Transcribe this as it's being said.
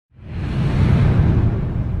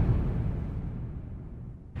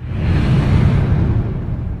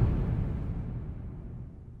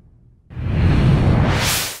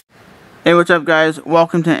Hey, what's up, guys?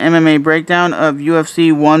 Welcome to MMA breakdown of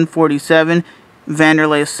UFC 147,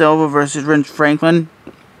 Wanderlei Silva versus Rich Franklin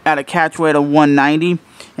at a catch weight of 190.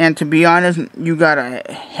 And to be honest, you got a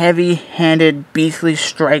heavy-handed, beastly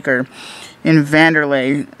striker in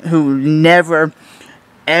Wanderlei who never,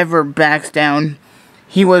 ever backs down.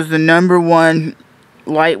 He was the #1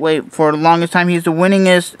 lightweight for the longest time. He's the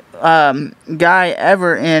winningest guy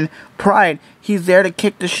ever in Pride. He's there to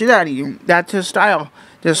kick the shit out of you. That's his style.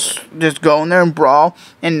 Just go in there and brawl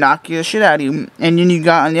and knock the shit out of you. And then you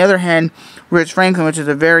got, on the other hand, Rich Franklin, which is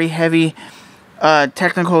a very heavy,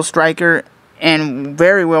 technical striker and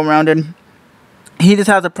very well-rounded. He just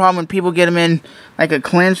has a problem when people get him in like a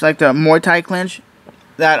clinch, like the Muay Thai clinch,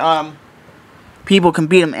 that people can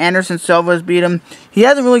beat him. Anderson Silva's beat him. He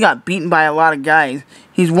hasn't really got beaten by a lot of guys.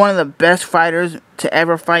 He's one of the best fighters to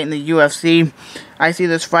ever fight in the UFC. I see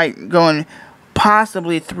this fight going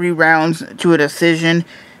possibly 3 rounds to a decision,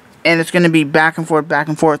 and it's going to be back and forth, back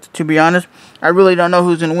and forth. To be honest, I really don't know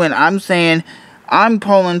who's going to win. I'm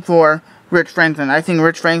pulling for Rich Franklin. I think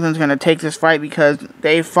Rich Franklin's going to take this fight because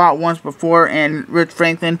they fought once before and Rich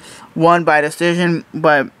Franklin won by decision,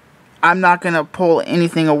 but I'm not going to pull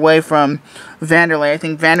anything away from Wanderlei. I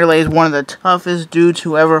think Wanderlei is one of the toughest dudes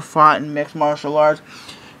who ever fought in mixed martial arts.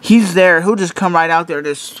 He's there. He'll just come right out there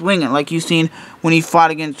just swinging, like you've seen when he fought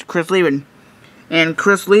against Chris Lieben. And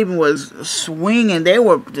Chris Lieben was swinging. They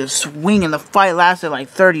were just swinging. The fight lasted like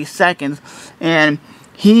 30 seconds. And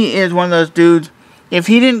he is one of those dudes. If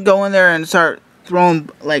he didn't go in there and start throwing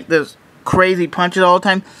like this crazy punches all the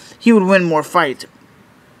time, he would win more fights.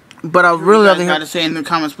 But I would really love to hear what you say in the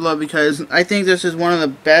comments below, because I think this is one of the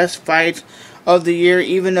best fights of the year.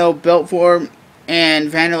 Even though Belfort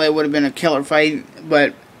and Wanderlei would have been a killer fight,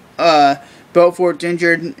 but Belfort's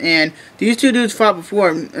injured, and these two dudes fought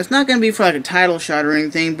before. It's not going to be for like a title shot or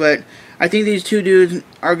anything, but I think these two dudes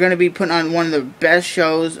are going to be putting on one of the best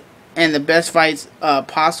shows and the best fights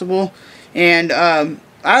possible. And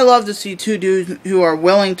I love to see two dudes who are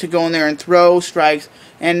willing to go in there and throw strikes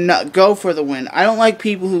and not go for the win. I don't like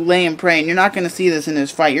people who lay and pray, and you're not going to see this in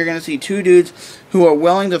this fight. You're going to see two dudes who are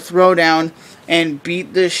willing to throw down and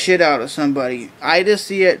beat the shit out of somebody. I just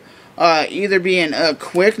see it either being a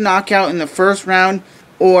quick knockout in the first round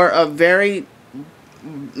or a very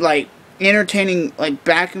like entertaining, like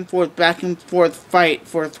back and forth fight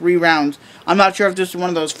for 3 rounds. I'm not sure if this is one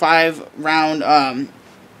of those 5-round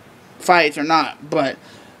fights or not, but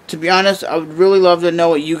to be honest, I would really love to know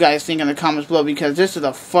what you guys think in the comments below, because this is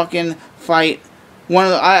a fucking fight.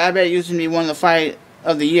 I bet it used to be one of the fight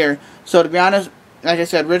of the year. So to be honest, like I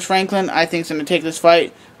said, Rich Franklin I think is going to take this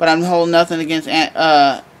fight, but I'm holding nothing against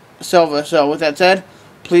Silva. So with that said,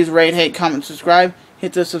 please rate, hate, comment, subscribe.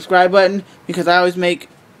 Hit the subscribe button, because I always make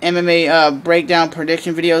MMA breakdown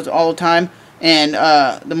prediction videos all the time, and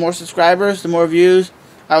the more subscribers, the more views.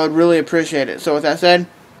 I would really appreciate it. So with that said,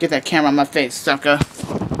 get that camera on my face, sucker.